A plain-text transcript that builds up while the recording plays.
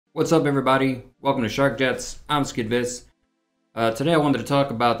What's up, everybody? Welcome to Shark Jets. I'm Skidvis. Today I wanted to talk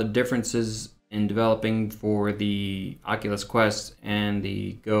about the differences in developing for the Oculus Quest and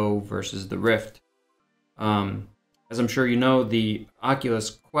the Go versus the Rift. As I'm sure you know, the Oculus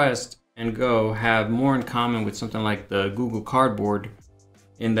Quest and Go have more in common with something like the Google Cardboard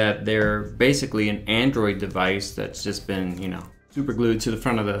in that they're basically an Android device that's just been, super glued to the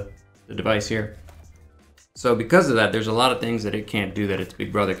front of the device here. So because of that, there's a lot of things that it can't do that its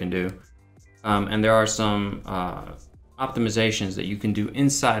big brother can do. And there are some optimizations that you can do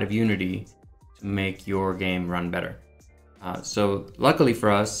inside of Unity to make your game run better. So luckily for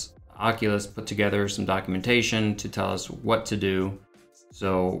us, Oculus put together some documentation to tell us what to do.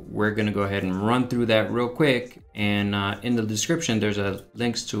 So we're gonna go ahead and run through that real quick. And in the description, there's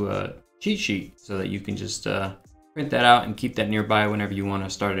links to a cheat sheet so that you can just print that out and keep that nearby whenever you wanna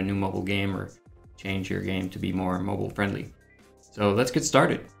start a new mobile game or change your game to be more mobile friendly. So let's get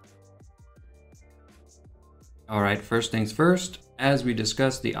started. All right, first things first, as we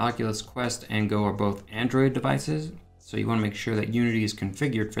discussed, the Oculus Quest and Go are both Android devices. So you want to make sure that Unity is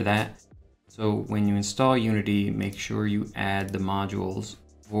configured for that. So when you install Unity, make sure you add the modules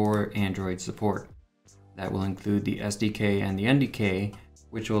for Android support. That will include the SDK and the NDK,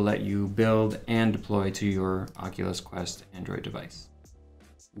 which will let you build and deploy to your Oculus Quest Android device.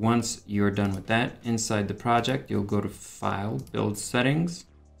 Once you're done with that, inside the project, you'll go to File, Build Settings,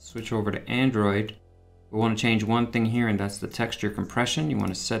 switch over to Android. We want to change one thing here, and that's the texture compression. You want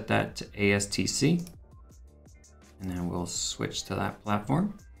to set that to ASTC, and then we'll switch to that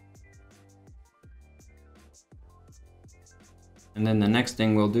platform. And then the next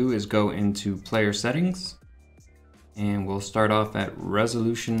thing we'll do is go into Player Settings, and we'll start off at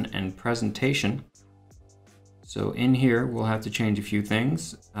Resolution and Presentation. So in here, we'll have to change a few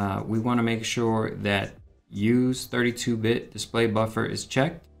things. We want to make sure that Use 32-bit display buffer is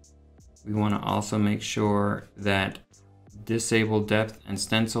checked. We want to also make sure that Disable depth and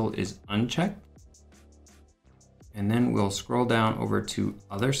stencil is unchecked. And then we'll scroll down over to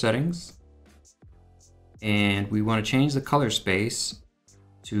Other Settings. And we want to change the color space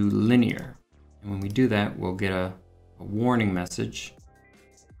to linear. And when we do that, we'll get a warning message.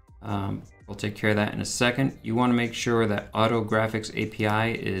 We'll take care of that in a second. You want to make sure that Auto Graphics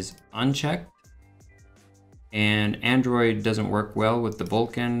API is unchecked. And Android doesn't work well with the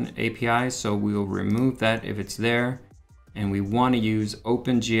Vulkan API, so we'll remove that if it's there. And we want to use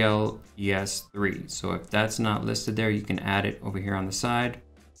OpenGL ES3. So if that's not listed there, you can add it over here on the side.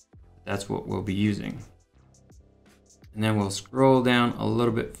 That's what we'll be using. And then we'll scroll down a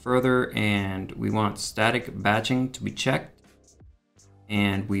little bit further, and we want static batching to be checked.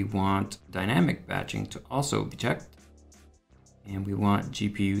 And we want dynamic batching to also be checked. And we want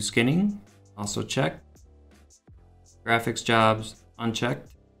GPU skinning, also checked. Graphics jobs,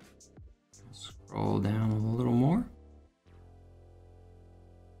 unchecked. Scroll down a little more.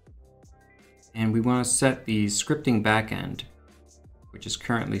 And we want to set the scripting backend, which is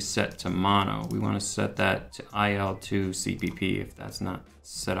currently set to mono. We want to set that to IL2 CPP if that's not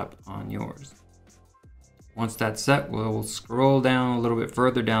set up on yours. Once that's set, we'll scroll down a little bit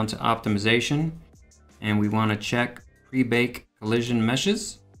further down to optimization, and we want to check pre-bake collision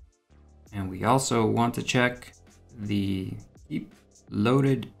meshes. And we also want to check the keep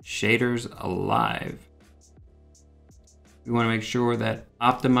loaded shaders alive. We want to make sure that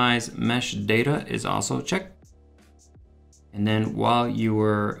optimize mesh data is also checked. And then while you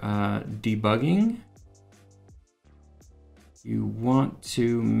are debugging, you want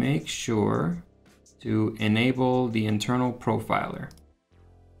to make sure to enable the internal profiler.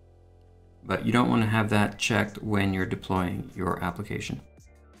 But you don't want to have that checked when you're deploying your application.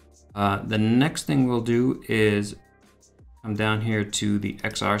 The next thing we'll do is come down here to the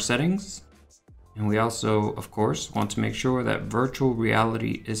XR settings. And we also, of course, want to make sure that virtual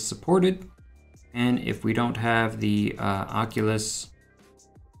reality is supported. And if we don't have the Oculus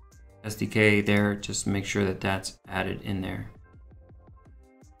SDK there, just make sure that that's added in there.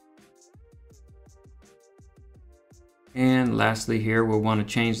 And lastly here, we'll want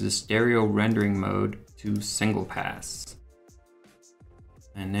to change the stereo rendering mode to single pass.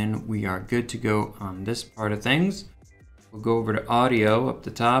 And then we are good to go on this part of things. We'll go over to audio up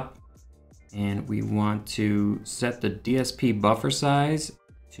the top, and we want to set the DSP buffer size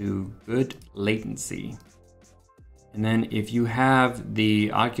to good latency. And then if you have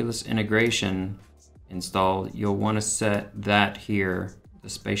the Oculus integration installed, you'll want to set that here, the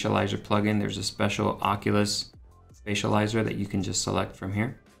Spatializer plugin. There's a special Oculus Spatializer that you can just select from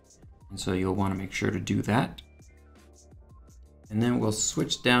here. And so you'll want to make sure to do that. And then we'll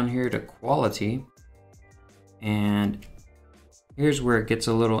switch down here to quality. And here's where it gets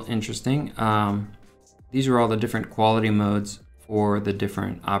a little interesting. These are all the different quality modes for the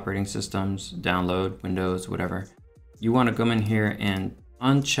different operating systems, download, Windows, whatever. You want to come in here and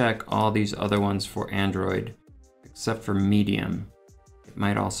uncheck all these other ones for Android, except for medium. It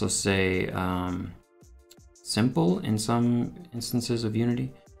might also say simple in some instances of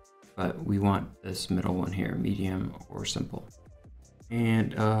Unity, but we want this middle one here, medium or simple.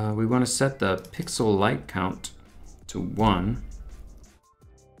 And we want to set the pixel light count to 1.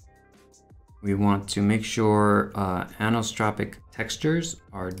 We want to make sure anisotropic textures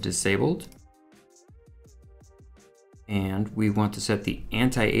are disabled. And we want to set the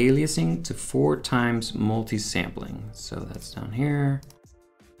anti-aliasing to 4 times multi-sampling. So that's down here.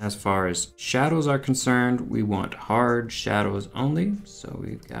 As far as shadows are concerned, we want hard shadows only. So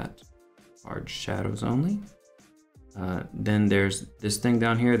we've got hard shadows only. Then there's this thing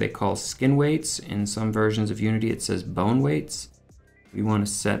down here they call skin weights. In some versions of Unity it says bone weights. We want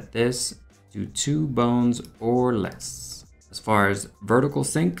to set this to 2 bones or less. As far as vertical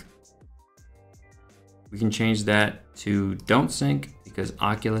sync, we can change that to don't sync because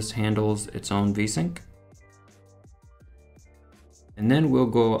Oculus handles its own VSync. And then we'll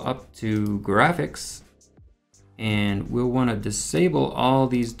go up to graphics and we'll want to disable all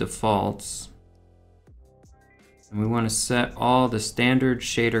these defaults. And we want to set all the standard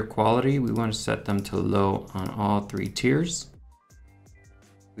shader quality. We want to set them to low on all 3 tiers.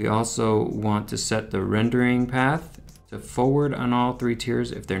 We also want to set the rendering path to forward on all 3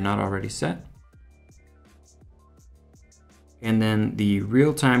 tiers if they're not already set. And then the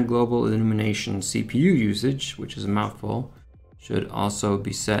real-time global illumination CPU usage, which is a mouthful, should also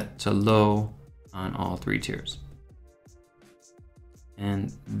be set to low on all 3 tiers.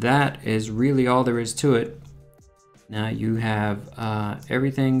 And that is really all there is to it. Now you have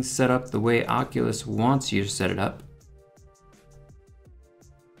everything set up the way Oculus wants you to set it up.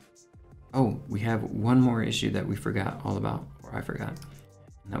 Oh, we have one more issue that we forgot all about, or I forgot.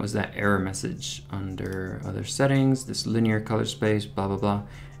 And that was that error message under other settings, this linear color space, blah, blah, blah.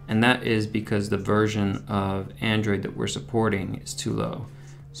 And that is because the version of Android that we're supporting is too low.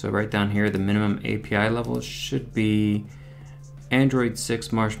 So right down here, the minimum API level should be Android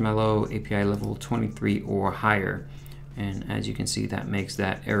 6 Marshmallow API level 23 or higher. And as you can see, that makes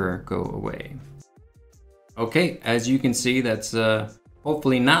that error go away. Okay, as you can see, that's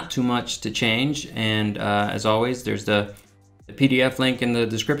hopefully not too much to change. And as always, there's the PDF link in the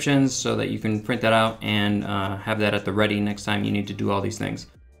descriptions so that you can print that out and have that at the ready next time you need to do all these things.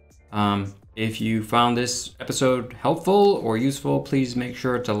 If you found this episode helpful or useful, please make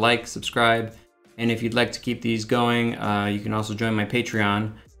sure to like, subscribe, and if you'd like to keep these going, you can also join my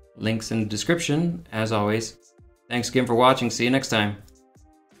Patreon. Links in the description, as always. Thanks again for watching. See you next time.